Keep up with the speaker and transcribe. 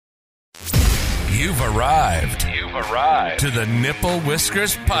You've arrived to the Nipple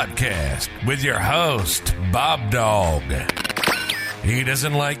Whiskers Podcast with your host, BobDawg. He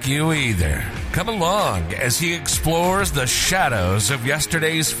doesn't like you either. Come along as he explores the shadows of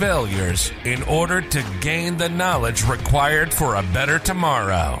yesterday's failures in order to gain the knowledge required for a better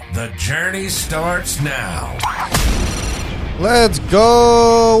tomorrow. The journey starts now. Let's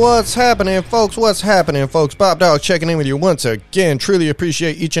go. What's happening, folks? BobDawg checking in with you once again. Truly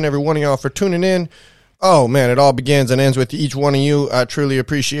appreciate each and every one of y'all for tuning in. Oh, man, it all begins and ends with each one of you. I truly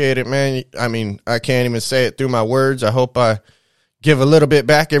appreciate it, man. I mean, I can't even say it through my words. I hope I give a little bit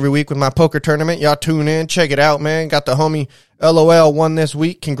back every week with my poker tournament. Y'all tune in. Check it out, man. Got the homie LOL won this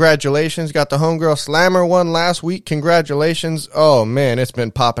week. Congratulations. Got the homegirl Slammer won last week. Congratulations. Oh, man, it's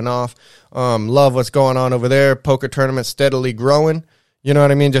been popping off. Love what's going on over there. Poker tournament steadily growing. You know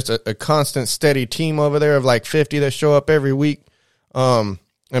what I mean? Just a constant, steady team over there of like 50 that show up every week. I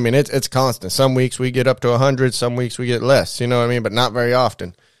mean, it's constant. Some weeks we get up to 100. Some weeks we get less. You know what I mean? But not very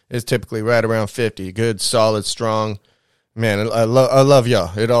often. It's typically right around 50. Good, solid, strong. Man, I love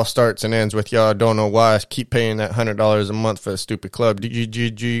y'all. It all starts and ends with y'all. I don't know why I keep paying that $100 a month for a stupid club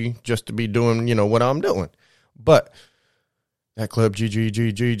GGG just to be doing, you know, what I'm doing. But that club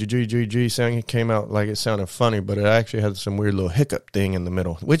GGG sound came out like it sounded funny, but it actually had some weird little hiccup thing in the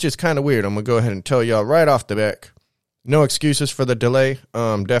middle, which is kind of weird. I'm going to go ahead and tell y'all right off the back. No excuses for the delay.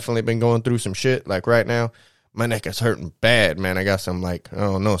 Definitely been going through some shit. Like right now, my neck is hurting bad, man. I got some like, I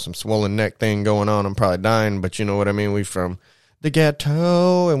don't know, some swollen neck thing going on. I'm probably dying, but you know what I mean? We from the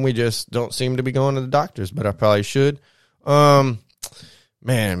ghetto and we just don't seem to be going to the doctors, but I probably should. Man,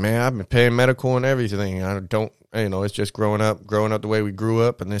 I've been paying medical and everything. I don't, you know, it's just growing up the way we grew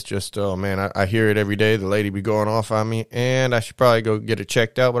up. And it's just, oh man, I hear it every day. The lady be going off on me and I should probably go get it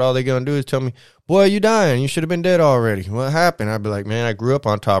checked out. But all they going to do is tell me, boy, you dying. You should have been dead already. What happened? I'd be like, man, I grew up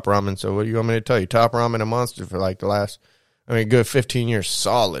on Top Ramen. So what do you want me to tell you? Top Ramen a monster for like the last, good 15 years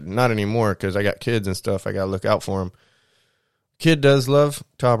solid. Not anymore because I got kids and stuff. I got to look out for them. Kid does love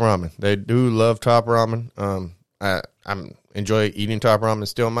Top Ramen. They do love Top Ramen. I'm enjoy eating Top Ramen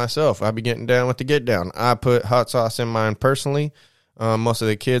still myself. I be getting down with the get down. I put hot sauce in mine personally. Most of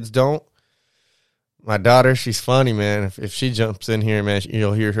the kids don't. My daughter, she's funny, man. If she jumps in here, man,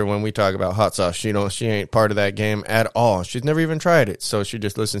 you'll hear her when we talk about hot sauce. She ain't part of that game at all. She's never even tried it, so she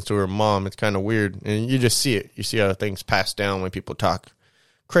just listens to her mom. It's kind of weird, and you just see it. You see how things pass down when people talk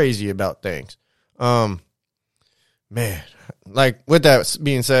crazy about things. Man, like with that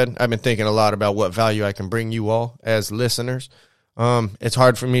being said, I've been thinking a lot about what value I can bring you all as listeners. It's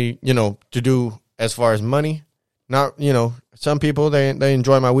hard for me, to do as far as money. Not, some people, they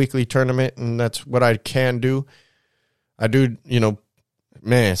enjoy my weekly tournament, and that's what I can do. I do,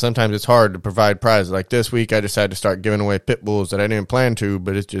 man, sometimes it's hard to provide prizes. Like this week, I decided to start giving away pit bulls that I didn't plan to,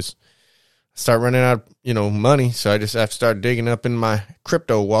 but it's just start running out, money. So I just have to start digging up in my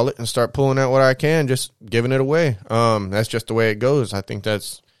crypto wallet and start pulling out what I can, just giving it away. That's just the way it goes. I think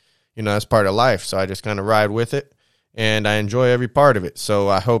that's, that's part of life. So I just kind of ride with it. And I enjoy every part of it. So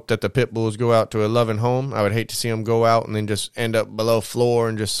I hope that the pit bulls go out to a loving home. I would hate to see them go out and then just end up below floor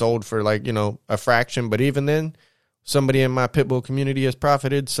and just sold for like, a fraction. But even then, somebody in my pit bull community has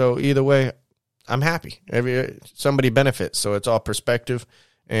profited. So either way, I'm happy. Somebody benefits. So it's all perspective.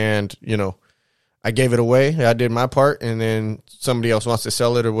 And, I gave it away. I did my part. And then somebody else wants to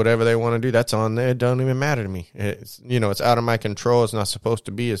sell it or whatever they want to do. That's on there. It doesn't even matter to me. It's, it's out of my control. It's not supposed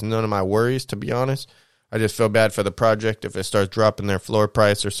to be. It's none of my worries, to be honest. I just feel bad for the project if it starts dropping their floor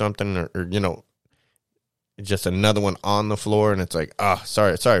price or something, or it's just another one on the floor, and it's like,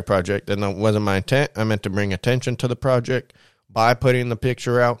 sorry, project. That wasn't my intent. I meant to bring attention to the project by putting the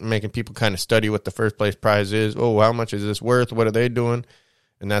picture out and making people kind of study what the first place prize is. Oh, how much is this worth? What are they doing?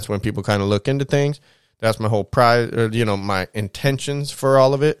 And that's when people kind of look into things. That's my whole prize, or, my intentions for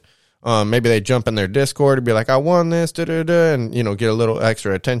all of it. Maybe they jump in their Discord and be like, I won this, and, get a little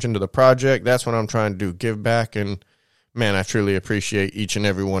extra attention to the project. That's what I'm trying to do, give back. And, man, I truly appreciate each and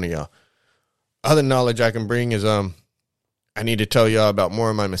every one of y'all. Other knowledge I can bring is I need to tell y'all about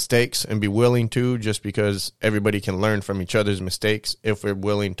more of my mistakes and be willing to, just because everybody can learn from each other's mistakes if we're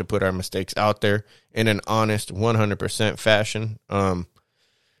willing to put our mistakes out there in an honest 100% fashion.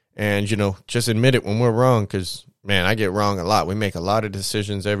 And, just admit it when we're wrong, because man, I get wrong a lot. We make a lot of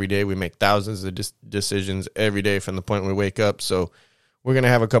decisions every day. We make thousands of decisions every day from the point we wake up. So we're going to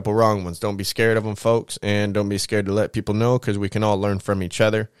have a couple wrong ones. Don't be scared of them, folks, and don't be scared to let people know, because we can all learn from each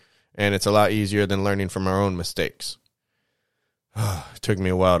other, and it's a lot easier than learning from our own mistakes. It took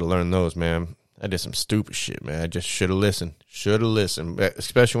me a while to learn those, man. I did some stupid shit, man. I just should have listened.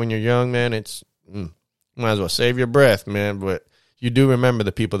 Especially when you're young, man. It's might as well save your breath, man. But you do remember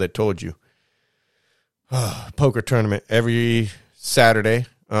the people that told you. poker tournament every Saturday,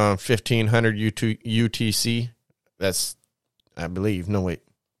 1500 UTC. That's, I believe. No, wait.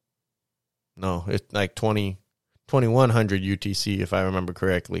 No, it's like 2100 UTC if I remember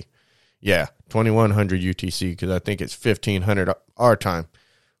correctly. Yeah, 2100 UTC because I think it's 1500 our time,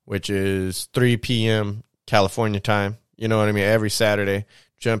 which is 3 p.m. California time. You know what I mean? Every Saturday.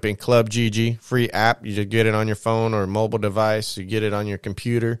 Jump in Club GG, free app. You just get it on your phone or mobile device. You get it on your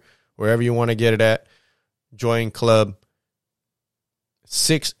computer, wherever you want to get it at. Join Club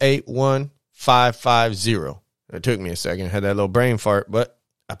 681550. It took me a second. I had that little brain fart, but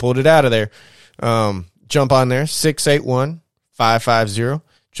I pulled it out of there. Jump on there, 681550.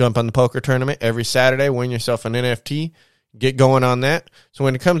 Jump on the poker tournament every Saturday. Win yourself an NFT. Get going on that. So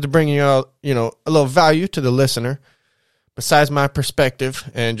when it comes to bringing a little value to the listener, besides my perspective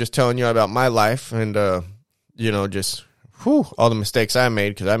and just telling you about my life and, just all the mistakes I made,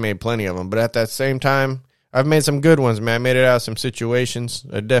 because I made plenty of them. But at that same time, I've made some good ones, man. I made it out of some situations.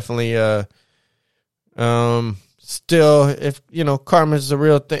 I definitely, still, if, karma's a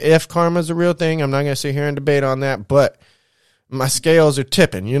real thing, if karma's a real thing, I'm not going to sit here and debate on that, but my scales are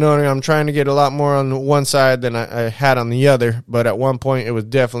tipping. You know what I mean? I'm trying to get a lot more on one side than I had on the other, but at one point it was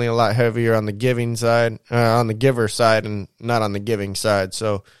definitely a lot heavier on the giving side, on the giver side, and not on the giving side.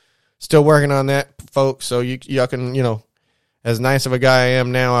 So still working on that, folks. So y'all can, as nice of a guy I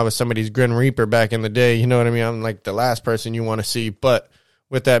am now, I was somebody's Grim Reaper back in the day. You know what I mean? I'm like the last person you want to see. But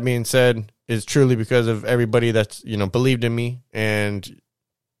with that being said, it's truly because of everybody that's, believed in me, and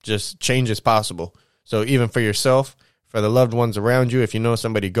just change is possible. So even for yourself, for the loved ones around you, if you know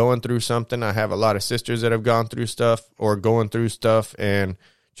somebody going through something, I have a lot of sisters that have gone through stuff or going through stuff, and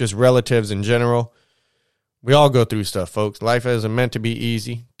just relatives in general. We all go through stuff, folks. Life isn't meant to be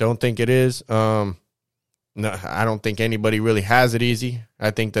easy. Don't think it is. No, I don't think anybody really has it easy.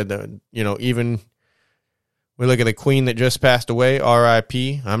 I think that, even we look at the queen that just passed away,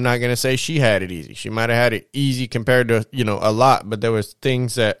 R.I.P. I'm not going to say she had it easy. She might have had it easy compared to, a lot, but there was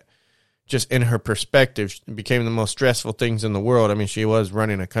things that, just in her perspective, became the most stressful things in the world. I mean, she was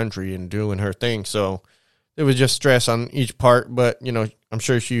running a country and doing her thing, so it was just stress on each part. But I'm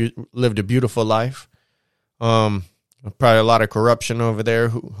sure she lived a beautiful life. Probably a lot of corruption over there.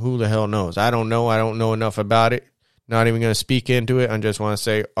 Who the hell knows? I don't know. I don't know enough about it. Not even going to speak into it. I just want to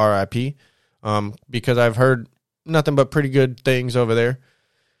say R.I.P. Because I've heard nothing but pretty good things over there.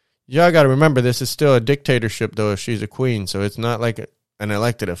 Y'all got to remember, this is still a dictatorship, though. If she's a queen, so it's not like an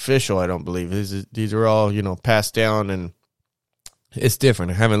elected official, I don't believe. These are all, passed down, and it's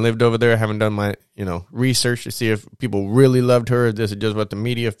different. I haven't lived over there. I haven't done my, research to see if people really loved her, or this is just what the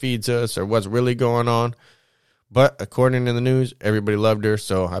media feeds us, or what's really going on. But according to the news, everybody loved her,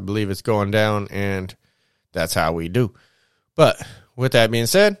 so I believe it's going down, and that's how we do. But with that being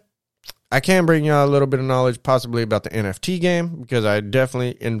said, I can bring y'all a little bit of knowledge possibly about the NFT game, because I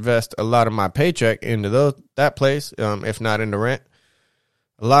definitely invest a lot of my paycheck into that place, if not into rent.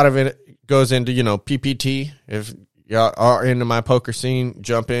 A lot of it goes into, PPT. If y'all are into my poker scene,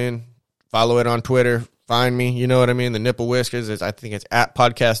 jump in, follow it on Twitter, find me. You know what I mean? The Nipple Whiskers, I think it's at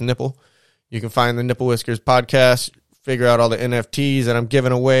Podcast Nipple. You can find the Nipple Whiskers podcast, figure out all the NFTs that I'm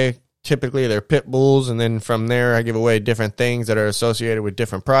giving away. Typically, they're pit bulls, and then from there, I give away different things that are associated with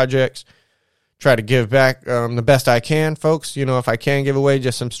different projects. Try to give back the best I can, folks. If I can give away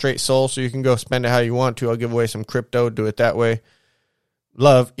just some straight soul so you can go spend it how you want to, I'll give away some crypto, do it that way.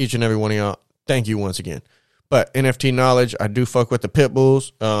 Love each and every one of y'all. Thank you once again. But NFT knowledge, I do fuck with the Pit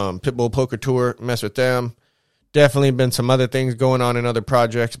Bulls. Pitbull Poker Tour, mess with them. Definitely been some other things going on in other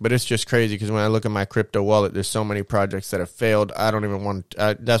projects, but it's just crazy because when I look at my crypto wallet, there's so many projects that have failed. I don't even want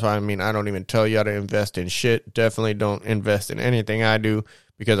that's why I don't even tell you how to invest in shit. Definitely don't invest in anything I do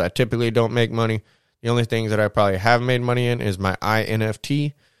because I typically don't make money. The only things that I probably have made money in is my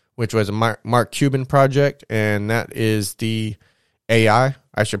INFT, which was a Mark Cuban project, and that is the AI.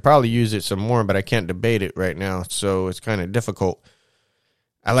 I should probably use it some more, but I can't debate it right now, so it's kind of difficult.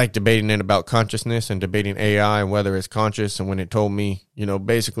 I like debating it about consciousness and debating AI and whether it's conscious. And when it told me,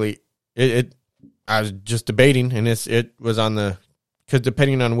 basically, I was just debating, and it was on because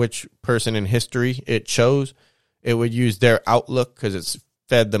depending on which person in history it chose, it would use their outlook because it's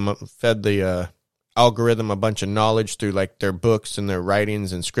fed the algorithm a bunch of knowledge through like their books and their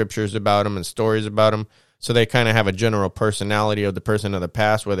writings and scriptures about them and stories about them. So they kind of have a general personality of the person of the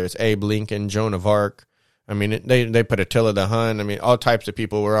past, whether it's Abe Lincoln, Joan of Arc. I mean, they put Attila the Hun. I mean, all types of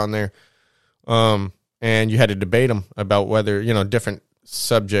people were on there. And you had to debate them about whether, different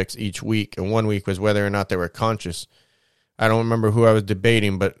subjects each week. And one week was whether or not they were conscious. I don't remember who I was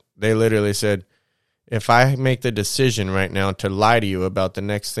debating, but they literally said, if I make the decision right now to lie to you about the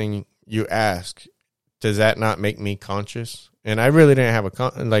next thing you ask, does that not make me conscious? And I really didn't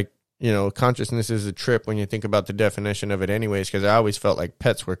have consciousness is a trip when you think about the definition of it anyways, because I always felt like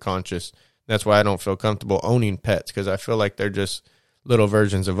pets were conscious. That's why I don't feel comfortable owning pets, because I feel like they're just little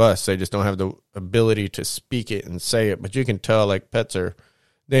versions of us. They just don't have the ability to speak it and say it. But you can tell, like, pets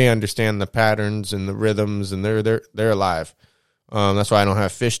they understand the patterns and the rhythms, and they're alive. That's why I don't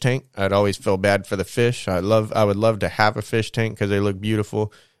have a fish tank. I'd always feel bad for the fish. I would love to have a fish tank because they look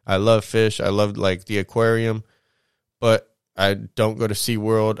beautiful. I love fish. I love, like, the aquarium, but I don't go to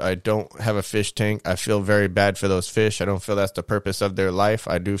SeaWorld. I don't have a fish tank. I feel very bad for those fish. I don't feel that's the purpose of their life.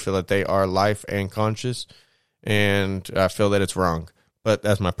 I do feel that they are life and conscious, and I feel that it's wrong. But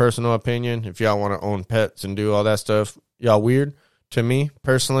that's my personal opinion. If y'all want to own pets and do all that stuff, y'all weird to me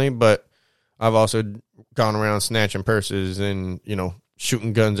personally, but I've also gone around snatching purses and,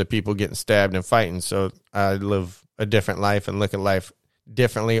 shooting guns at people, getting stabbed and fighting. So I live a different life and look at life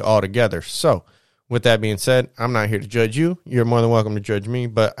differently altogether. So with that being said, I'm not here to judge you. You're more than welcome to judge me,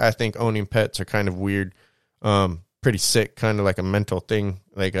 but I think owning pets are kind of weird, pretty sick, kind of like a mental thing,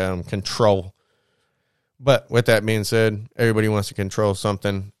 like control. But with that being said, everybody wants to control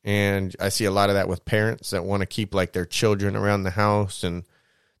something, and I see a lot of that with parents that want to keep, like, their children around the house, and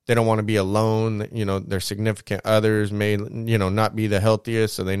they don't want to be alone. Their significant others may, not be the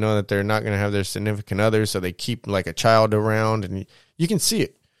healthiest, so they know that they're not going to have their significant others, so they keep, like, a child around, and you can see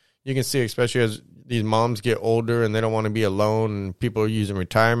it. You can see it, especially as these moms get older and they don't want to be alone, and people are using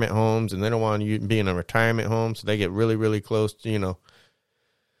retirement homes, and they don't want to be in a retirement home, so they get really, really close to,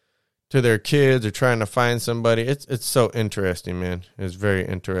 to their kids or trying to find somebody. It's so interesting, man. It's very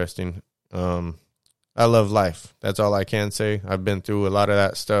interesting. I love life. That's all I can say. I've been through a lot of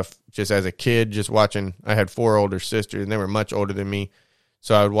that stuff just as a kid, just watching. I had 4 older sisters, and they were much older than me.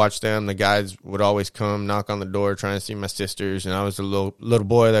 So I would watch them. The guys would always come, knock on the door, trying to see my sisters. And I was a little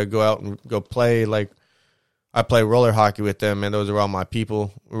boy that would go out and go play. Like, I play roller hockey with them, and those are all my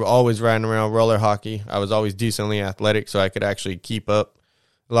people. We were always riding around roller hockey. I was always decently athletic, so I could actually keep up.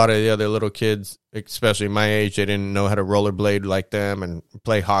 A lot of the other little kids, especially my age, they didn't know how to rollerblade like them and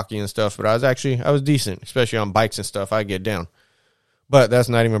play hockey and stuff. But I was decent, especially on bikes and stuff. I get down. But that's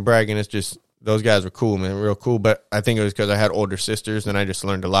not even bragging. It's just those guys were cool, man, real cool. But I think it was because I had older sisters, and I just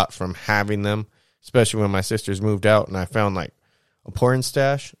learned a lot from having them, especially when my sisters moved out, and I found, like, a porn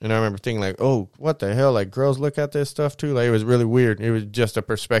stash. And I remember thinking, like, oh, what the hell? Like, girls look at this stuff too? Like, it was really weird. It was just a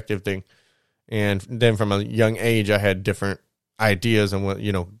perspective thing. And then from a young age, I had different ideas on what,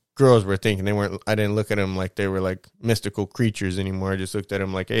 girls were thinking. I didn't look at them like they were, like, mystical creatures anymore. I just looked at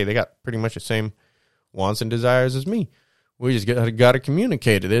them like, hey, they got pretty much the same wants and desires as me. We just got to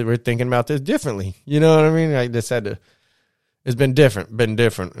communicate it. We're thinking about this differently. You know what I mean? I just had to. It's been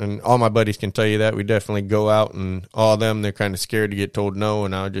different. And all my buddies can tell you that. We definitely go out, and all of them, they're kind of scared to get told no.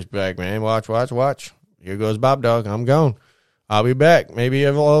 And I'll just be like, man, watch. Here goes BobDawg. I'm gone. I'll be back. Maybe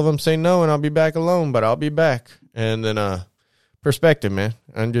all of them say no, and I'll be back alone, but I'll be back. And then, perspective, man.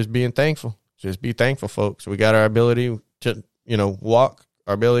 I'm just being thankful. Just be thankful, folks. We got our ability to, walk,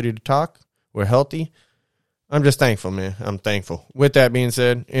 our ability to talk. We're healthy. I'm just thankful, man. I'm thankful. With that being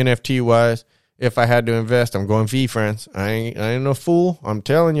said, NFT-wise, if I had to invest, I'm going V-Friends. I ain't no fool. I'm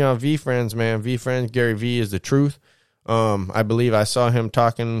telling y'all, V-Friends, man. V-Friends, Gary V is the truth. I believe I saw him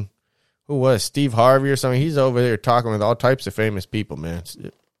talking, who was Steve Harvey or something? He's over there talking with all types of famous people, man.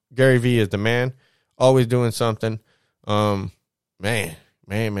 Gary V is the man. Always doing something. Man.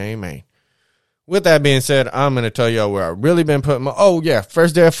 With that being said, I'm going to tell y'all where I've really been putting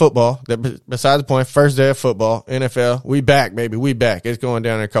first day of football. Besides the point, first day of football, NFL. We back, baby. We back. It's going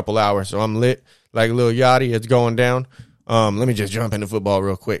down in a couple hours, so I'm lit like a little yachty. It's going down. Let me just jump into football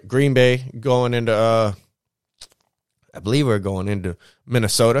real quick. Green Bay going into, I believe we're going into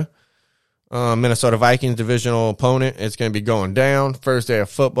Minnesota. Minnesota Vikings divisional opponent. It's going to be going down. First day of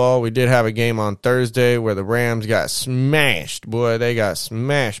football. We did have a game on Thursday where the Rams got smashed. Boy, they got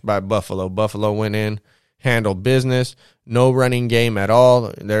smashed by Buffalo. Buffalo went in, handled business. No running game at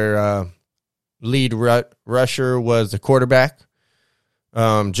all. Their lead rusher was the quarterback,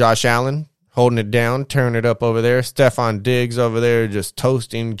 Josh Allen, holding it down, tearing it up over there. Stephon Diggs over there just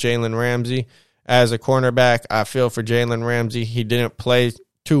toasting Jalen Ramsey. As a cornerback, I feel for Jalen Ramsey. He didn't play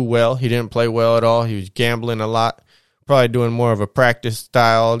too well. He didn't play well at all. He was gambling a lot, probably doing more of a practice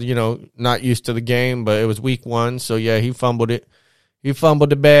style, not used to the game, but it was week 1. So yeah, he fumbled it. He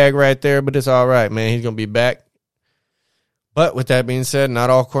fumbled the bag right there, but it's all right, man. He's going to be back. But with that being said, not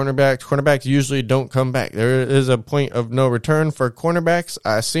all cornerbacks usually don't come back. There is a point of no return for cornerbacks.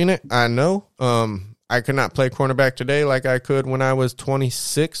 I've seen it. I know. I could not play cornerback today like I could when I was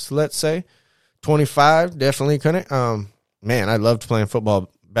 26, let's say. 25, definitely couldn't. Man, I loved playing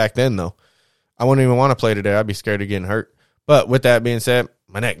football back then, though. I wouldn't even want to play today. I'd be scared of getting hurt. But with that being said,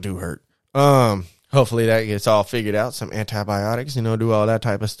 my neck do hurt. Hopefully that gets all figured out. Some antibiotics, do all that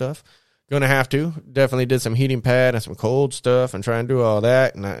type of stuff. Gonna have to. Definitely did some heating pad and some cold stuff and try and do all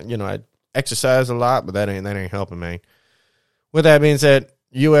that. And I exercise a lot, but that ain't helping, man. With that being said,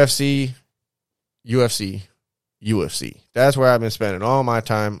 UFC. That's where I've been spending all my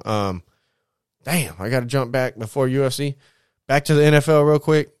time. Damn, I got to jump back before UFC. Back to the NFL real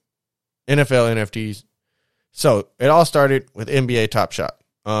quick. NFL NFTs. So it all started with NBA Top Shot.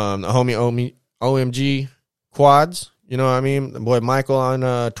 The homie OMG quads. You know what I mean? The boy Michael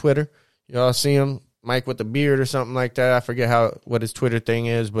on Twitter. Y'all see him? Mike with the beard or something like that. I forget what his Twitter thing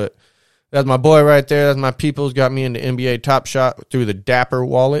is, but that's my boy right there. That's my people's got me into NBA Top Shot through the Dapper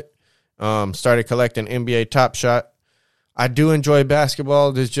wallet. Started collecting NBA Top Shot. I do enjoy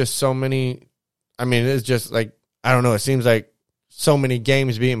basketball. There's just so many. I mean, it's just like, I don't know. It seems like so many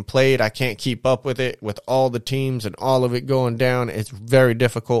games being played. I can't keep up with it with all the teams and all of it going down. It's very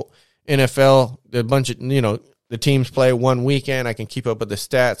difficult. NFL, a bunch of, the teams play one weekend. I can keep up with the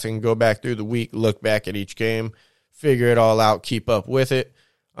stats and go back through the week, look back at each game, figure it all out, keep up with it.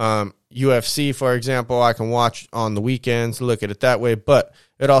 UFC, for example, I can watch on the weekends, look at it that way. But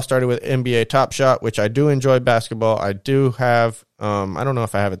it all started with NBA Top Shot, which I do enjoy basketball. I do have, I don't know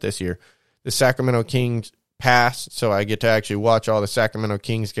if I have it this year, the Sacramento Kings pass, so I get to actually watch all the Sacramento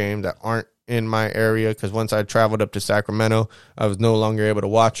Kings games that aren't in my area, because once I traveled up to Sacramento, I was no longer able to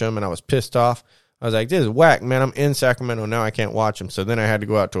watch them, and I was pissed off. I was like, this is whack, man. I'm in Sacramento. Now I can't watch them. So then I had to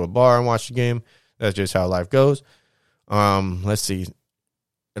go out to a bar and watch the game. That's just how life goes. Let's see.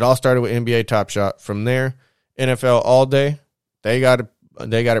 It all started with NBA Top Shot. From there, NFL All Day. They got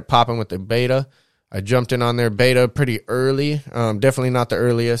it popping with the beta. I jumped in on their beta pretty early. Definitely not the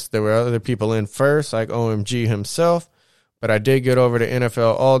earliest. There were other people in first, like OMG himself. But I did get over to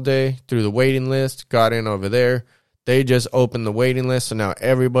NFL All Day through the waiting list. Got in over there. They just opened the waiting list, so now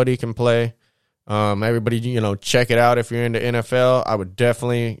everybody can play. Everybody, check it out if you're into NFL. I would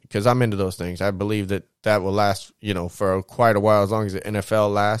definitely, because I'm into those things. I believe that will last, for quite a while, as long as the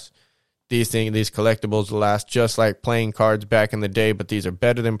NFL lasts. These collectibles will last just like playing cards back in the day, but these are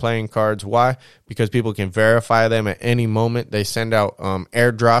better than playing cards. Why? Because people can verify them at any moment. They send out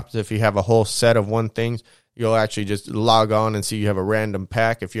airdrops. If you have a whole set of one things, you'll actually just log on and see you have a random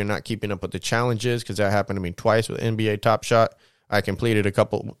pack if you're not keeping up with the challenges, because that happened to me twice with NBA Top Shot. I completed a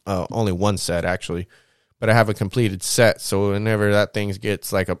couple, only one set actually, but I have a completed set. So whenever that thing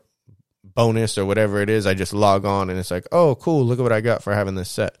gets like a bonus or whatever it is, I just log on and it's like, oh, cool, look at what I got for having this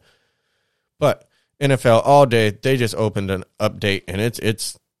set. But NFL All Day, they just opened an update and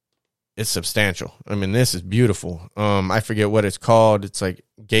it's substantial. I mean, this is beautiful. I forget what it's called. It's like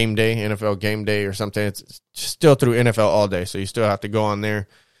Game Day, NFL Game Day or something. It's still through NFL All Day, so you still have to go on there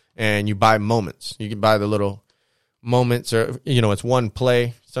and you buy moments. You can buy the little moments, or it's one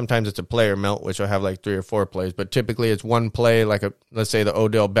play. Sometimes it's a player melt, which will have like 3 or 4 plays, but typically it's one play, like let's say the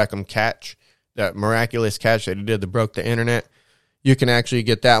Odell Beckham catch, that miraculous catch that he did that broke the internet. You can actually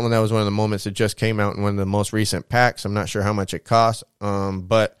get that one. That was one of the moments that just came out in one of the most recent packs. I'm not sure how much it costs,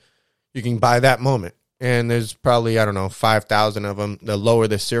 but you can buy that moment. And there's probably, 5,000 of them. The lower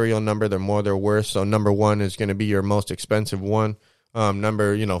the serial number, the more they're worth. So number 1 is going to be your most expensive one.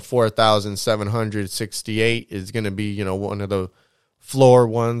 Number, 4,768 is going to be, one of the floor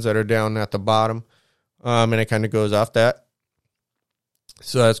ones that are down at the bottom. And it kind of goes off that.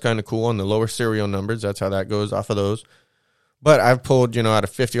 So that's kind of cool on the lower serial numbers. That's how that goes off of those. But I've pulled, out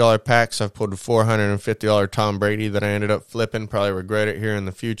of $50 packs, I've pulled a $450 Tom Brady that I ended up flipping. Probably regret it here in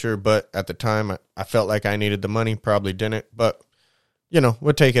the future. But at the time, I felt like I needed the money. Probably didn't. But,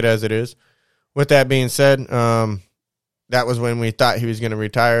 we'll take it as it is. With that being said, that was when we thought he was going to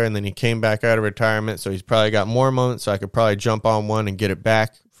retire, and then he came back out of retirement, so he's probably got more moments, so I could probably jump on one and get it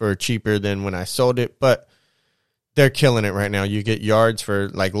back for cheaper than when I sold it. But they're killing it right now. You get yards for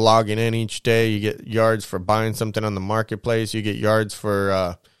like logging in each day. You get yards for buying something on the marketplace. You get yards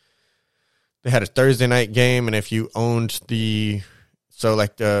for they had a Thursday night game, and if you owned the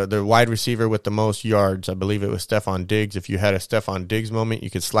wide receiver with the most yards, I believe it was Stephon Diggs. If you had a Stephon Diggs moment, you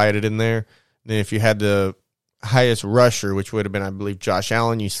could slide it in there. Then if you had the highest rusher, which would have been, I believe, Josh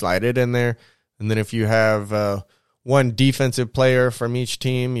Allen, you slide it in there. And then if you have one defensive player from each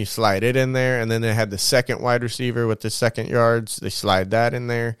team, you slide it in there. And then they had the second wide receiver with the second yards. They slide that in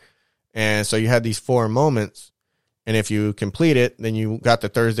there. And so you had these 4 moments. And if you complete it, then you got the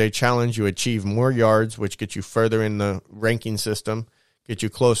Thursday challenge. You achieve more yards, which gets you further in the ranking system, get you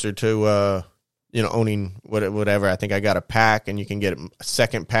closer to, owning whatever. I think I got a pack, and you can get a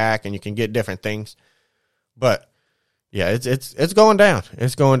second pack, and you can get different things. But, yeah, it's going down.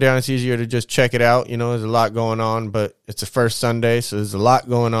 It's going down. It's easier to just check it out. You know, there's a lot going on, but it's the first Sunday, so there's a lot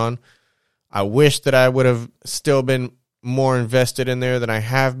going on. I wish that I would have still been more invested in there than I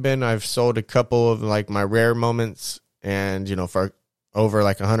have been. I've sold a couple of like my rare moments, and you know, for over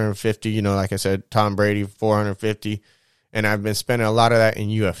like 150, you know, like I said, Tom Brady 450, and I've been spending a lot of that in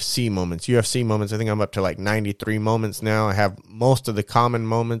UFC moments. UFC moments, I think I'm up to like 93 moments now. I have most of the common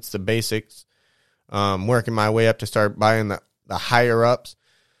moments, the basics. Working my way up to start buying the higher ups.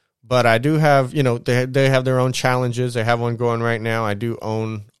 But I do have, you know, they have their own challenges. They have one going right now. I do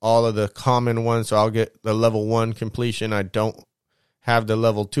own all of the common ones, so I'll get the level 1 completion. I don't have the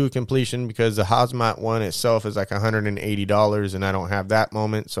level 2 completion because the Hazmat one itself is like $180, and I don't have that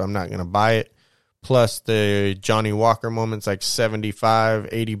moment, so I'm not going to buy it. Plus the Johnny Walker moment's like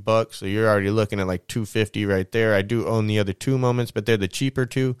 $75, $80, so you're already looking at like $250 right there. I do own the other 2 moments, but they're the cheaper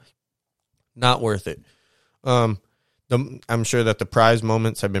 2. Not worth it. I'm sure that the prize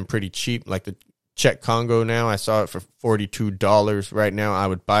moments have been pretty cheap, like the Czech Congo now. I saw it for $42 right now. I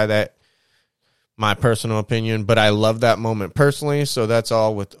would buy that, my personal opinion, but I love that moment personally, so that's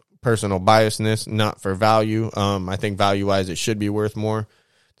all with personal biasness, not for value. I think value-wise it should be worth more.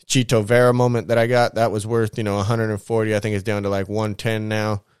 The Chito Vera moment that I got, that was worth, you know, 140. I think it's down to like 110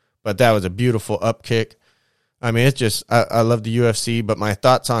 now, but that was a beautiful up kick. I mean, it's just, I love the UFC, but my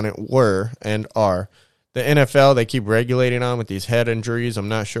thoughts on it were and are the NFL, they keep regulating on with these head injuries. I'm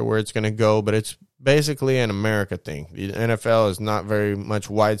not sure where it's going to go, but it's basically an America thing. The NFL is not very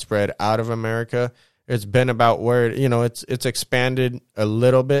much widespread out of America. It's been about where, you know, it's expanded a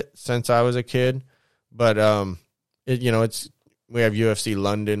little bit since I was a kid, but, you know, we have UFC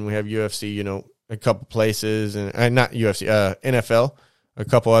London, we have UFC, you know, a couple places, and not UFC, NFL. A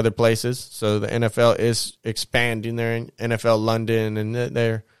couple other places. So the NFL is expanding there in NFL London and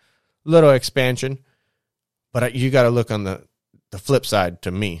their little expansion. But you got to look on the flip side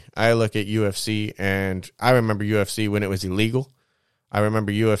to me. I look at UFC, and I remember UFC when it was illegal. I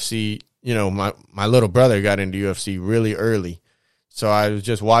remember UFC, you know, my little brother got into UFC really early. So I was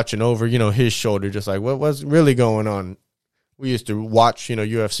just watching over, you know, his shoulder, just like, what was really going on? We used to watch, you know,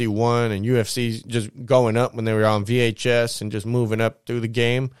 UFC 1 and UFC just going up when they were on VHS and just moving up through the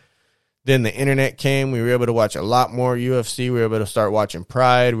game. Then the internet came. We were able to watch a lot more UFC. We were able to start watching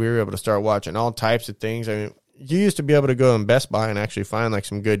Pride. We were able to start watching all types of things. I mean, you used to be able to go in Best Buy and actually find like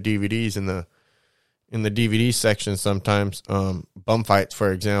some good DVDs in the DVD section sometimes. Bum fights,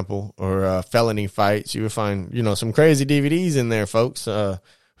 for example, or felony fights. You would find, you know, some crazy DVDs in there, folks.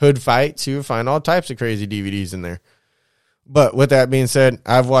 Hood fights. You would find all types of crazy DVDs in there. But with that being said,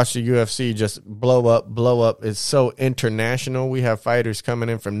 I've watched the UFC just blow up. It's so international. We have fighters coming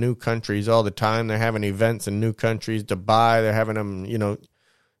in from new countries all the time. They're having events in new countries. Dubai, they're having them, you know,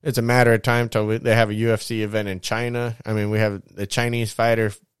 it's a matter of time till they have a UFC event in China. I mean, we have the Chinese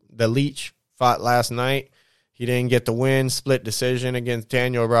fighter, the Leech, fought last night. He didn't get the win, split decision against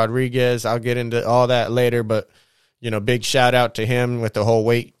Daniel Rodriguez. I'll get into all that later, but, you know, big shout out to him with the whole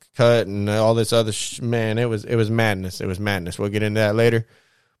weight cut and all this other man. It was madness. It was madness. We'll get into that later.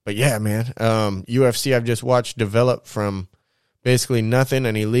 But yeah, man, UFC I've just watched develop from basically nothing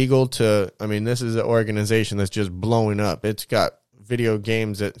and illegal to, I mean, this is an organization that's just blowing up. It's got video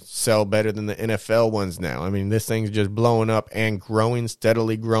games that sell better than the NFL ones now. I mean, this thing's just blowing up and growing,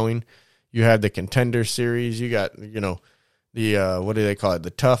 steadily growing. You have the Contender series. You got, you know, the, what do they call it?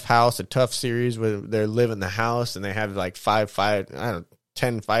 The Tough House, the Tough series where they live in the house and they have like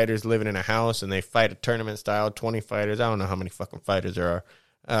 10 fighters living in a house and they fight a tournament style, 20 fighters. I don't know how many fucking fighters there are.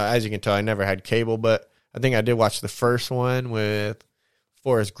 As you can tell, I never had cable, but I think I did watch the first one with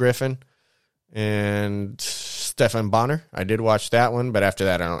Forrest Griffin and Stefan Bonner. I did watch that one, but after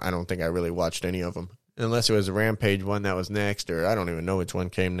that, I don't think I really watched any of them. Unless it was a Rampage one that was next, or I don't even know which one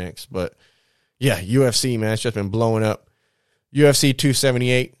came next. But yeah, UFC, man, it's just been blowing up. UFC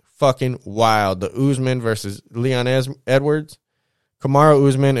 278, fucking wild. The Usman versus Leon Edwards. Kamaru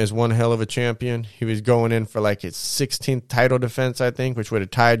Usman is one hell of a champion. He was going in for like his 16th title defense, I think, which would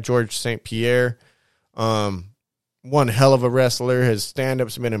have tied George St. Pierre. One hell of a wrestler. His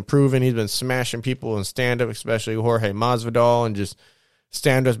stand-up's been improving. He's been smashing people in stand-up, especially Jorge Masvidal, and just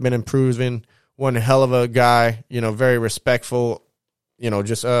stand-up's been improving. One hell of a guy, you know, very respectful, you know,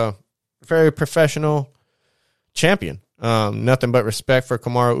 just a very professional champion. Nothing but respect for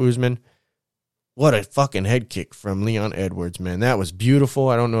Kamaru Usman. What a fucking head kick from Leon Edwards, man. That was beautiful.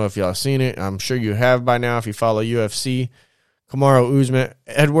 I don't know if y'all seen it. I'm sure you have by now if you follow UFC. Kamaru Usman,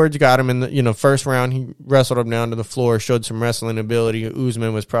 Edwards got him in the, you know, first round. He wrestled him down to the floor, showed some wrestling ability.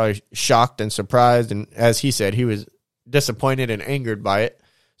 Usman was probably shocked and surprised, and as he said, he was disappointed and angered by it.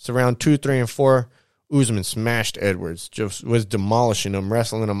 So round 2, 3, and 4, Usman smashed Edwards, just was demolishing him,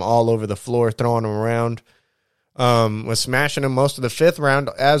 wrestling him all over the floor, throwing him around. Was smashing him most of the 5th round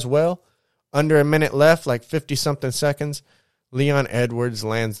as well. Under a minute left, like 50-something seconds, Leon Edwards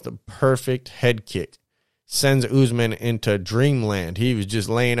lands the perfect head kick. Sends Usman into dreamland. He was just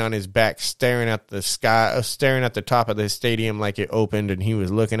laying on his back, staring at the sky, staring at the top of the stadium like it opened, and he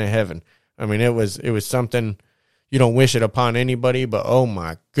was looking at heaven. I mean, it was something you don't wish it upon anybody, but oh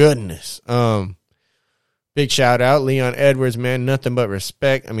my goodness. Big shout out, Leon Edwards, man, nothing but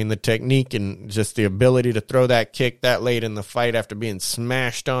respect. I mean, the technique and just the ability to throw that kick that late in the fight after being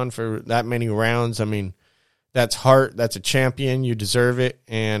smashed on for that many rounds. I mean, that's heart. That's a champion. You deserve it.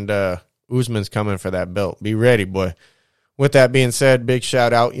 And Usman's coming for that belt. Be ready, boy. With that being said, big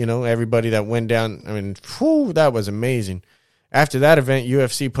shout out, everybody that went down. I mean, that was amazing. After that event,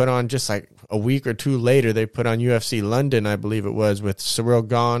 UFC put on just like a week or two later, they put on UFC London, I believe it was, with Cyril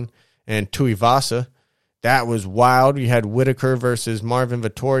Gane and Tuivasa. That was wild. You had Whitaker versus Marvin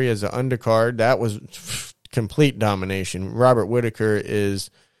Vettori as an undercard. That was complete domination. Robert Whitaker is,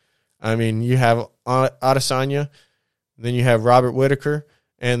 you have Adesanya, then you have Robert Whitaker,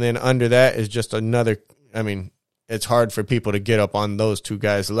 and then under that is just another, it's hard for people to get up on those two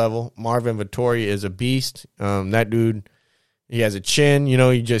guys' level. Marvin Vettori is a beast. That dude, he has a chin,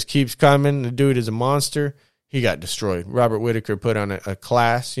 he just keeps coming. The dude is a monster. He got destroyed. Robert Whitaker put on a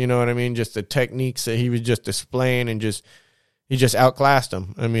class, you know what I mean? Just the techniques that he was just displaying and he just outclassed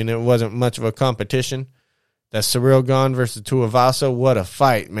him. I mean, it wasn't much of a competition. That Cyril Gane versus Tuivasa, what a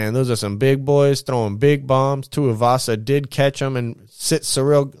fight, man. Those are some big boys throwing big bombs. Tuivasa did catch him and sit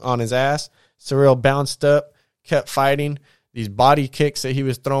Cyril on his ass. Cyril bounced up, kept fighting. These body kicks that he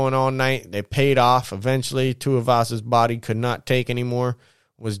was throwing all night, they paid off. Eventually, Tuivasa's body could not take anymore.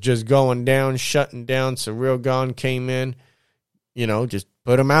 Was just going down, shutting down. Cyril Gane came in, just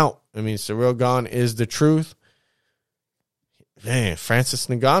put him out. Cyril Gane is the truth. Man, Francis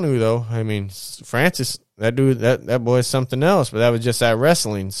Ngannou, though. Francis, that dude, that boy is something else, but that was just that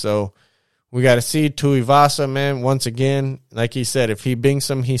wrestling. So we got to see Tuivasa, man, once again. Like he said, if he bings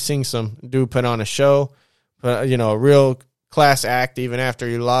some, he sings some. Dude put on a show, but a real class act even after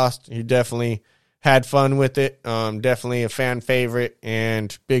he lost. He definitely had fun with it. Definitely a fan favorite,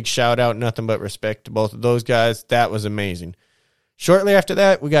 and big shout out, nothing but respect to both of those guys. That was amazing. Shortly after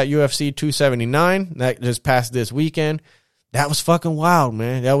that, we got UFC 279. That just passed this weekend. That was fucking wild,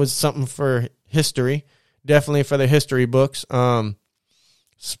 man. That was something for history. Definitely for the history books.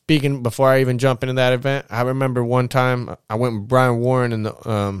 Speaking, before I even jump into that event, I remember one time I went with Brian Warren in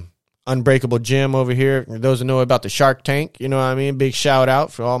the Unbreakable Gym over here. For those who know about the Shark Tank, you know what I mean? Big shout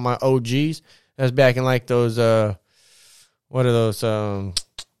out for all my OGs. That's back in like those, what are those, I'm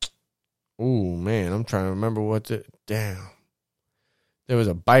trying to remember damn. There was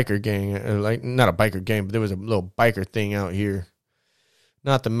a biker gang, not a biker gang, but there was a little biker thing out here.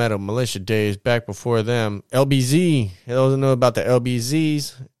 Not the Metal Militia days, back before them. LBZ, those who know about the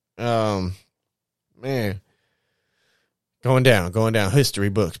LBZs, man. Going down history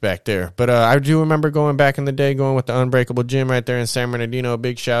books back there. But I do remember going back in the day, going with the Unbreakable Gym right there in San Bernardino.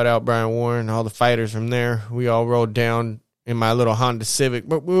 Big shout out, Brian Warren, all the fighters from there. We all rode down in my little Honda Civic.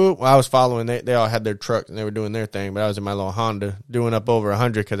 I was following. They all had their trucks and they were doing their thing. But I was in my little Honda doing up over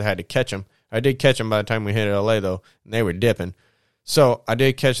 100 because I had to catch them. I did catch them by the time we hit LA, though, and they were dipping. So I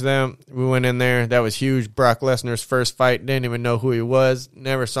did catch them. We went in there. That was huge. Brock Lesnar's first fight. Didn't even know who he was.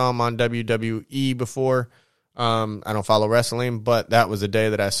 Never saw him on WWE before. I don't follow wrestling, but that was the day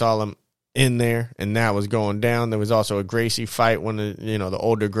that I saw him in there, and that was going down. There was also a Gracie fight, one of the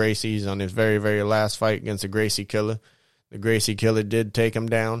older Gracies on his very, very last fight against the Gracie Killer. The Gracie Killer did take him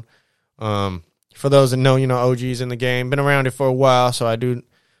down. For those that know, OGs in the game, been around it for a while, so I do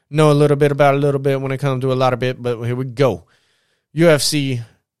know a little bit about a little bit when it comes to a lot of it, but here we go. UFC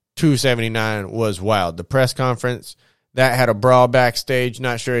 279 was wild. The press conference, that had a brawl backstage,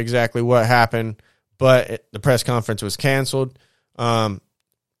 not sure exactly what happened, but the press conference was canceled.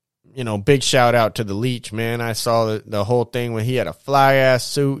 Big shout out to the Leech, man. I saw the whole thing when he had a fly-ass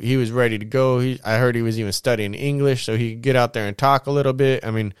suit. He was ready to go. I heard he was even studying English so he could get out there and talk a little bit.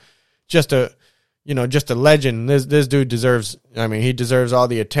 Just a legend. This dude deserves, he deserves all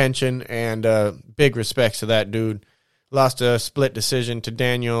the attention, and big respects to that dude. Lost a split decision to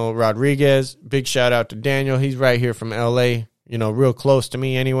Daniel Rodriguez. Big shout out to Daniel. He's right here from LA, real close to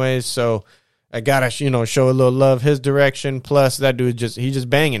me anyways, so I gotta, show a little love his direction. Plus, that dude he's just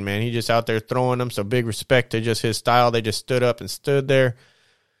banging, man. He just out there throwing them. So big respect to just his style. They just stood up and stood there.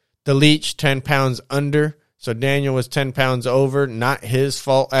 The Leech, 10 pounds under. So Daniel was 10 pounds over. Not his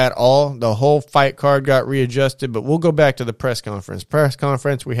fault at all. The whole fight card got readjusted. But we'll go back to the press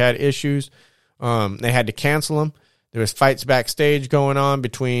conference. We had issues. They had to cancel them. There was fights backstage going on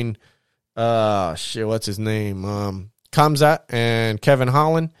between, what's his name? Khamzat and Kevin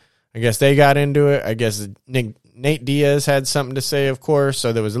Holland. I guess they got into it. I guess Nate Diaz had something to say, of course.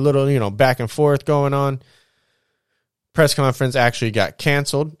 So there was a little, back and forth going on. Press conference actually got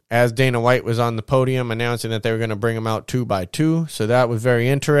canceled as Dana White was on the podium announcing that they were going to bring him out 2 by 2. So that was very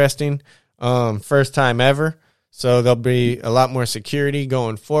interesting. First time ever. So there'll be a lot more security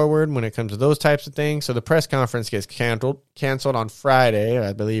going forward when it comes to those types of things. So the press conference gets canceled on Friday,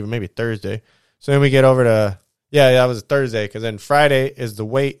 I believe, or maybe Thursday. So then we get over to, that was Thursday, because then Friday is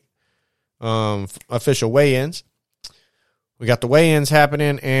the official weigh-ins. We got the weigh-ins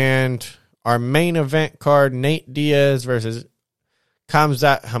happening, and our main event card, Nate Diaz versus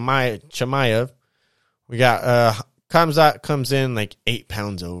Khamzat Chimaev. We got Khamzat comes in like 8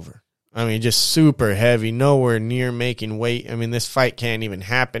 pounds over. I mean, just super heavy, nowhere near making weight. I mean, this fight can't even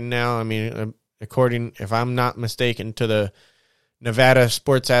happen now. I mean, according, if I'm not mistaken, to the Nevada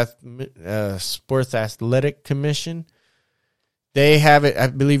Sports Athletic Commission, they have it. I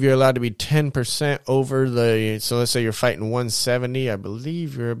believe you're allowed to be 10% over so let's say you're fighting 170. I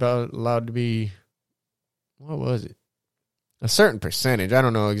believe you're allowed to be, what was it? A certain percentage. I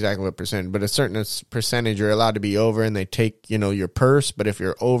don't know exactly what percentage, but a certain percentage you're allowed to be over, and they take, your purse. But if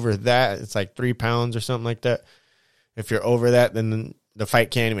you're over that, it's like 3 pounds or something like that. If you're over that, then the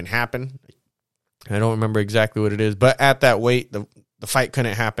fight can't even happen. I don't remember exactly what it is, but at that weight, the fight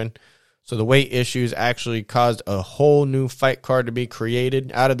couldn't happen. So the weight issues actually caused a whole new fight card to be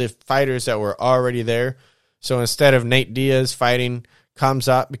created out of the fighters that were already there. So instead of Nate Diaz fighting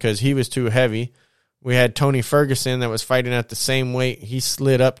Khamzat because he was too heavy, we had Tony Ferguson that was fighting at the same weight. He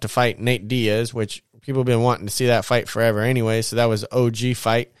slid up to fight Nate Diaz, which people have been wanting to see that fight forever anyway. So that was an OG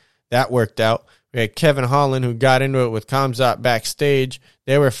fight. That worked out. We had Kevin Holland, who got into it with Khamzat backstage.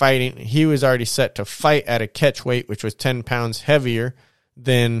 They were fighting. He was already set to fight at a catch weight, which was 10 pounds heavier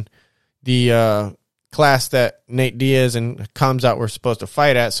than the class that Nate Diaz and Khamzat were supposed to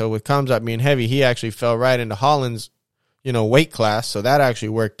fight at. So with Khamzat being heavy, he actually fell right into Holland's weight class. So that actually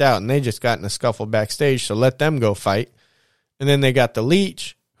worked out, and they just got in a scuffle backstage. So let them go fight. And then they got the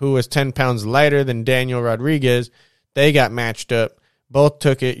Leech, who was 10 pounds lighter than Daniel Rodriguez. They got matched up. Both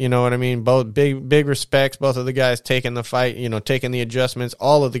took it, you know what I mean? Both big respects. Both of the guys taking the fight, taking the adjustments.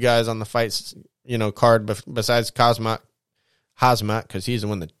 All of the guys on the fights, card besides Hazmat, because he's the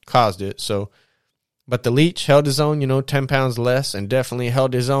one that caused it. So, but the Leech held his own, 10 pounds less, and definitely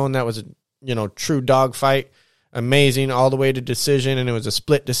held his own. That was a, true dog fight. Amazing all the way to decision, and it was a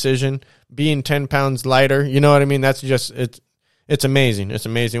split decision. Being 10 pounds lighter, you know what I mean? That's just, it's amazing. It's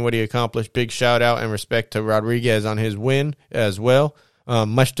amazing what he accomplished. Big shout out and respect to Rodriguez on his win as well.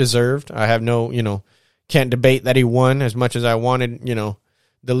 Much deserved. I have no, can't debate that he won as much as I wanted,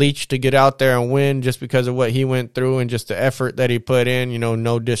 the Leech to get out there and win just because of what he went through and just the effort that he put in.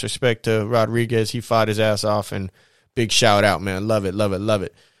 No disrespect to Rodriguez. He fought his ass off, and big shout out, man. Love it, love it, love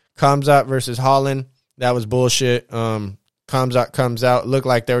it. Khamzat versus Holland. That was bullshit. Khamzat comes out. Looked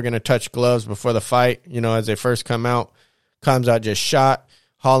like they were going to touch gloves before the fight. As they first come out, Khamzat just shot.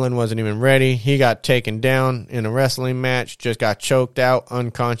 Holland wasn't even ready. He got taken down in a wrestling match. Just got choked out,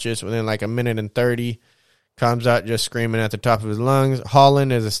 unconscious within like a minute and 30. Khamzat just screaming at the top of his lungs.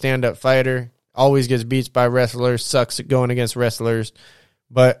 Holland is a stand-up fighter. Always gets beat by wrestlers. Sucks at going against wrestlers.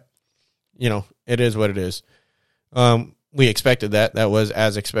 But, it is what it is. We expected that. That was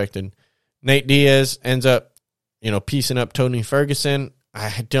as expected. Nate Diaz ends up, piecing up Tony Ferguson.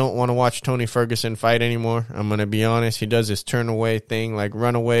 I don't want to watch Tony Ferguson fight anymore. I'm going to be honest. He does this turn away thing, like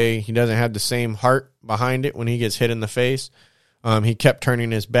run away. He doesn't have the same heart behind it when he gets hit in the face. He kept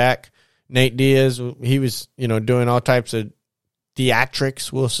turning his back. Nate Diaz, he was, doing all types of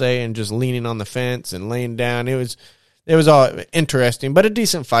theatrics, we'll say, and just leaning on the fence and laying down. It was all interesting, but a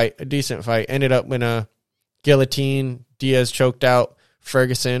decent fight. Ended up in a guillotine. Diaz choked out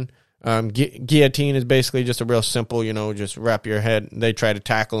Ferguson. Guillotine is basically just a real simple, just wrap your head. They try to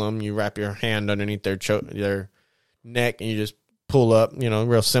tackle them. You wrap your hand underneath their neck, and you just pull up,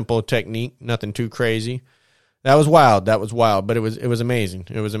 real simple technique. Nothing too crazy. That was wild, but it was amazing.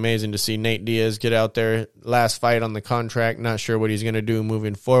 It was amazing to see Nate Diaz get out there. Last fight on the contract. Not sure what he's going to do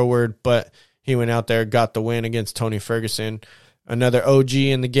moving forward, but he went out there, got the win against Tony Ferguson. Another OG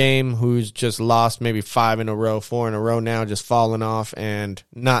in the game who's just lost maybe 4 in a row now, just falling off and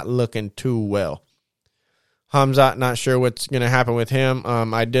not looking too well. Khamzat, not sure what's going to happen with him.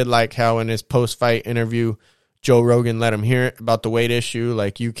 I did like how in his post-fight interview, Joe Rogan let him hear it about the weight issue.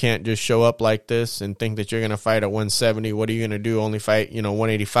 Like, you can't just show up like this and think that you're going to fight at 170. What are you going to do? Only fight,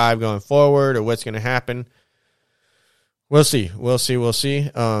 185 going forward, or what's going to happen? We'll see.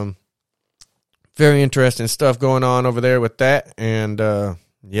 very interesting stuff going on over there with that. And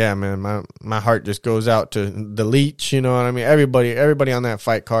yeah, man, my heart just goes out to the Leech. You know what I mean? Everybody on that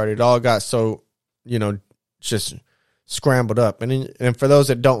fight card, it all got so, just scrambled up. And for those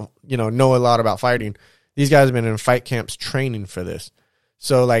that don't, know a lot about fighting, these guys have been in fight camps training for this.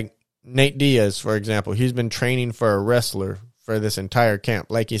 So like Nate Diaz, for example, he's been training for a wrestler for this entire camp.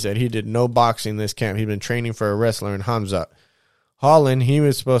 Like he said, he did no boxing this camp. He'd been training for a wrestler in Hamzat. Holland, he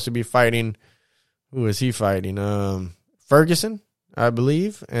was supposed to be fighting. Who was he fighting? Ferguson, I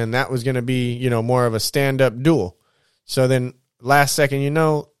believe. And that was going to be, more of a stand-up duel. So then last second,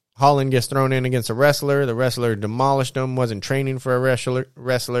 Holland gets thrown in against a wrestler. The wrestler demolished him, wasn't training for a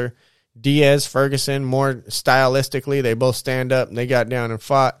wrestler. Diaz, Ferguson, more stylistically, they both stand up and they got down and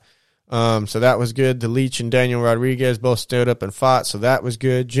fought. So that was good. The Leech and Daniel Rodriguez both stood up and fought, so that was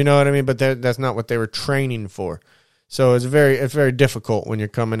good. You know what I mean? But that's not what they were training for. So it's very difficult when you're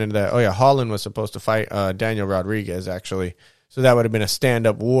coming into that. Oh yeah, Holland was supposed to fight Daniel Rodriguez actually. So that would have been a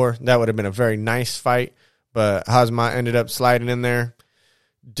stand-up war. That would have been a very nice fight. But Hazmat ended up sliding in there.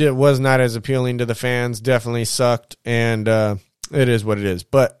 It was not as appealing to the fans. Definitely sucked, and it is what it is.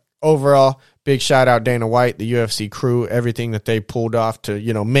 But overall, big shout out Dana White, the UFC crew, everything that they pulled off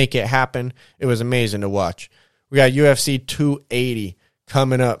to, make it happen. It was amazing to watch. We got UFC 280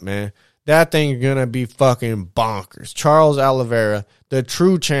 coming up, man. That thing's going to be fucking bonkers. Charles Oliveira, the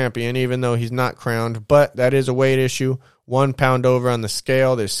true champion, even though he's not crowned, but that is a weight issue. 1 pound over on the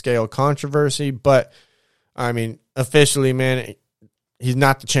scale. There's scale controversy, but, I mean, officially, man, he's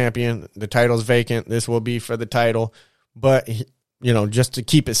not the champion. The title's vacant. This will be for the title, but just to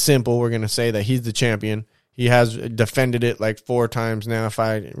keep it simple, we're going to say that he's the champion. He has defended it like 4 times now, if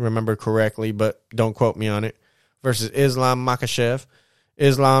I remember correctly, but don't quote me on it. Versus Islam Makhachev.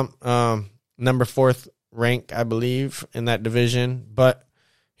 Islam, number 4th rank, I believe, in that division, but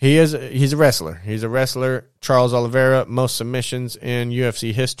he's a wrestler. He's a wrestler. Charles Oliveira, most submissions in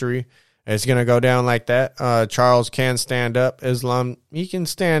UFC history. It's going to go down like that. Charles can stand up. Islam, he can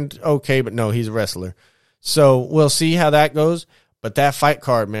stand okay, but no, he's a wrestler. So we'll see how that goes. But that fight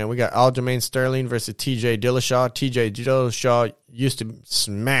card, man, we got Aljamain Sterling versus TJ Dillashaw. TJ Dillashaw used to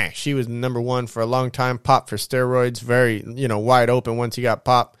smash. He was number 1 for a long time, popped for steroids, very, wide open once he got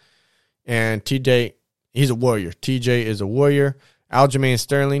popped. And TJ, he's a warrior. TJ is a warrior. Aljamain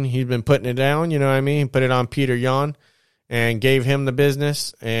Sterling, he's been putting it down, you know what I mean? He put it on Peter Yan and gave him the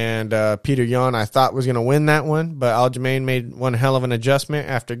business. And Peter Yan, I thought, was going to win that one, but Aljamain made one hell of an adjustment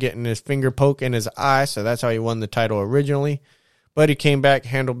after getting his finger poke in his eye, so that's how he won the title originally. But he came back,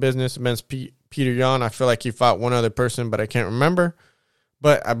 handled business against Peter Yan. I feel like he fought one other person, but I can't remember.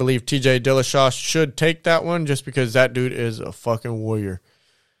 But I believe TJ Dillashaw should take that one just because that dude is a fucking warrior.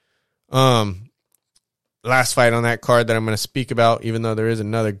 Last fight on that card that I'm going to speak about, even though there is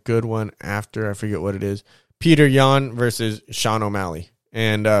another good one after. I forget what it is. Peter Yan versus Sean O'Malley.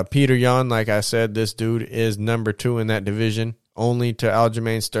 And Peter Yan, like I said, this dude is number 2 in that division, only to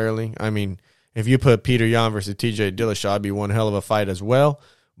Aljamain Sterling. I mean, if you put Peter Yan versus TJ Dillashaw, it'd be one hell of a fight as well.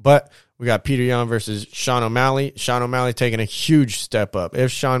 But we got Peter Yan versus Sean O'Malley. Sean O'Malley taking a huge step up.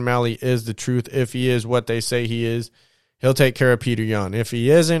 If Sean O'Malley is the truth, if he is what they say he is, he'll take care of Peter Yan. If he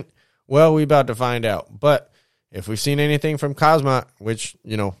isn't, well, we're about to find out. But if we've seen anything from Khamzat, which,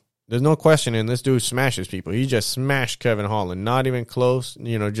 there's no question in, this dude smashes people. He just smashed Kevin Holland. Not even close.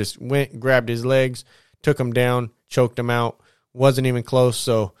 Just went, grabbed his legs, took him down, choked him out. Wasn't even close.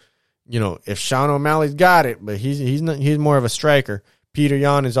 So, if Sean O'Malley's got it, but he's more of a striker. Peter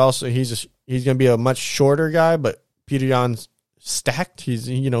Yan is also, he's going to be a much shorter guy, but Peter Yan's stacked. He's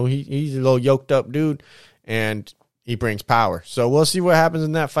a little yoked up dude, and he brings power. So we'll see what happens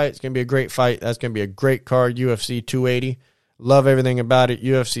in that fight. It's going to be a great fight. That's going to be a great card. UFC 280. Love everything about it.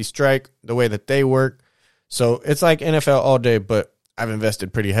 UFC Strike, the way that they work. So it's like NFL all day, but I've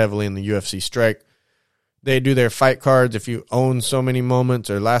invested pretty heavily in the UFC Strike. They do their fight cards if you own so many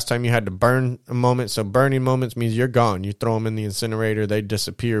moments, or last time you had to burn a moment. So burning moments means you're gone. You throw them in the incinerator, they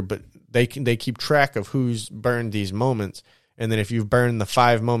disappear, but they keep track of who's burned these moments. And then if you've burned the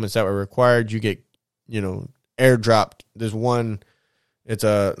 5 moments that were required, you get, airdropped. There's one, it's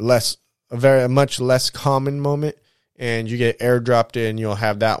a much less common moment, and you get airdropped in, you'll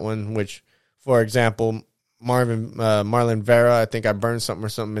have that one, which, for example, Marlon Vera, I think I burned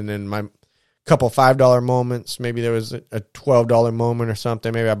something, and then my couple $5 moments, maybe there was a $12 moment or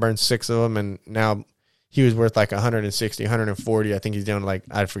something, maybe I burned 6 of them, and now he was worth like 160, 140. I think he's down to like,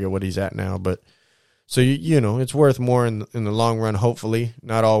 I forget what he's at now, but so it's worth more in the long run, hopefully,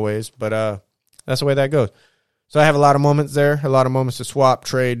 not always, but that's the way that goes. So I have a lot of moments there, a lot of moments to swap,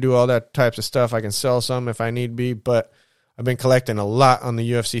 trade, do all that types of stuff. I can sell some if I need be, but I've been collecting a lot on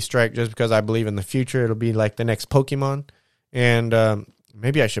the UFC strike just because I believe in the future it'll be like the next Pokemon. And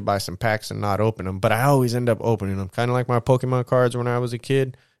maybe I should buy some packs and not open them, but I always end up opening them. Kind of like my Pokemon cards when I was a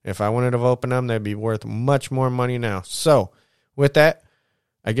kid. If I wanted to open them, they'd be worth much more money now. So with that,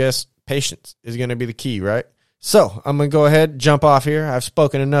 I guess patience is going to be the key, right? So I'm going to go ahead, jump off here. I've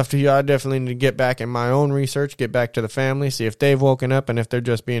spoken enough to you. I definitely need to get back in my own research, get back to the family, see if they've woken up and if they're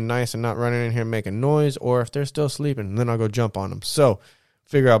just being nice and not running in here making noise, or if they're still sleeping, and then I'll go jump on them. So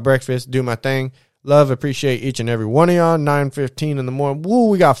figure out breakfast, do my thing. Love, appreciate each and every one of y'all. 9:15 in the morning. Woo,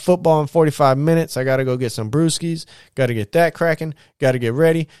 we got football in 45 minutes. I got to go get some brewskis. Got to get that cracking. Got to get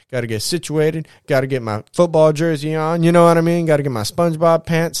ready. Got to get situated. Got to get my football jersey on. You know what I mean? Got to get my SpongeBob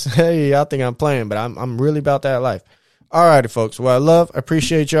pants. Hey, y'all think I'm playing, but I'm really about that life. All righty, folks. Well, I love,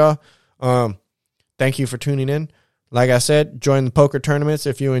 appreciate y'all. Thank you for tuning in. Like I said, join the poker tournaments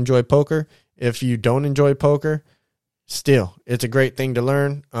if you enjoy poker. If you don't enjoy poker, still, it's a great thing to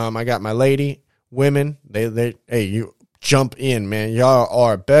learn. I got my lady. Women, hey, you jump in, man. Y'all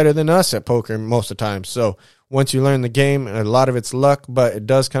are better than us at poker most of the time. So once you learn the game, a lot of it's luck, but it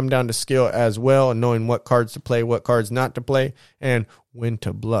does come down to skill as well, and knowing what cards to play, what cards not to play, and when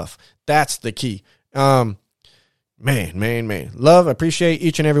to bluff. That's the key. Man. Love, appreciate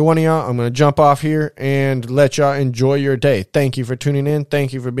each and every one of y'all. I'm going to jump off here and let y'all enjoy your day. Thank you for tuning in.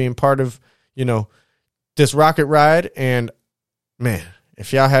 Thank you for being part of, this rocket ride. And, man,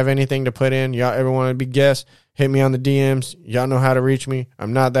 if y'all have anything to put in, y'all ever want to be guests, hit me on the DMs. Y'all know how to reach me.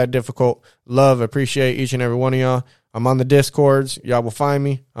 I'm not that difficult. Love, appreciate each and every one of y'all. I'm on the Discords. Y'all will find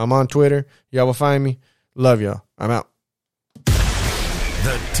me. I'm on Twitter. Y'all will find me. Love y'all. I'm out.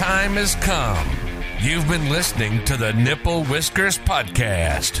 The time has come. You've been listening to the Nipple Whiskers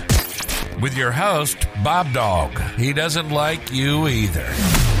Podcast with your host, BobDawg. He doesn't like you either.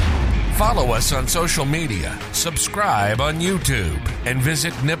 Follow us on social media, subscribe on YouTube, and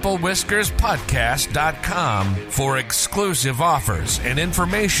visit nipplewhiskerspodcast.com for exclusive offers and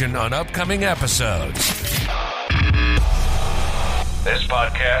information on upcoming episodes. This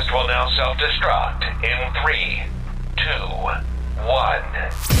podcast will now self-destruct in 3, 2, 1.